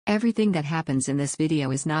Everything that happens in this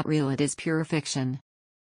video is not real, it is pure fiction.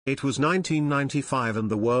 It was 1995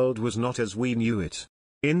 and the world was not as we knew it.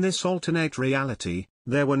 In this alternate reality,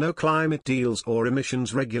 there were no climate deals or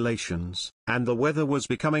emissions regulations, and the weather was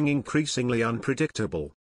becoming increasingly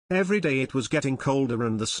unpredictable. Every day it was getting colder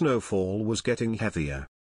and the snowfall was getting heavier.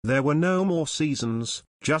 There were no more seasons,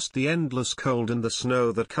 just the endless cold and the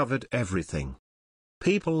snow that covered everything.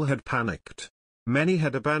 People had panicked. Many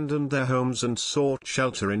had abandoned their homes and sought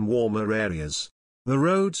shelter in warmer areas. The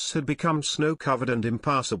roads had become snow-covered and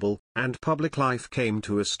impassable, and public life came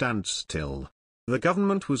to a standstill. The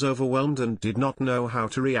government was overwhelmed and did not know how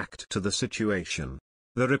to react to the situation.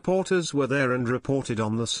 The reporters were there and reported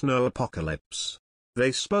on the snow apocalypse.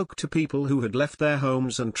 They spoke to people who had left their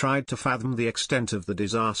homes and tried to fathom the extent of the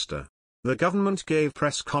disaster. The government gave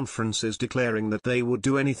press conferences declaring that they would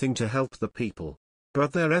do anything to help the people.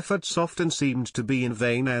 But their efforts often seemed to be in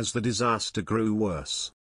vain as the disaster grew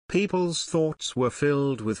worse. People's thoughts were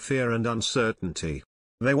filled with fear and uncertainty.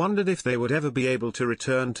 They wondered if they would ever be able to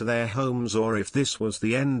return to their homes or if this was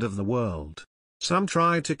the end of the world. Some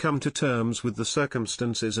tried to come to terms with the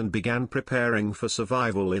circumstances and began preparing for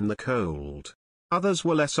survival in the cold. Others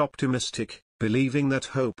were less optimistic, believing that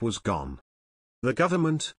hope was gone. The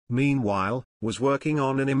government, meanwhile, was working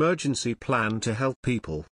on an emergency plan to help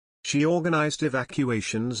people. She organized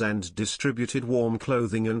evacuations and distributed warm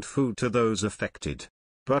clothing and food to those affected.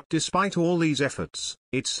 But despite all these efforts,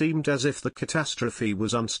 it seemed as if the catastrophe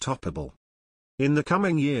was unstoppable. In the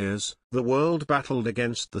coming years, the world battled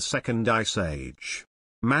against the second ice age.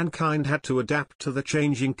 Mankind had to adapt to the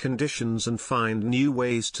changing conditions and find new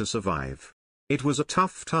ways to survive. It was a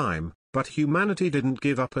tough time, but humanity didn't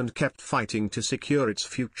give up and kept fighting to secure its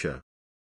future.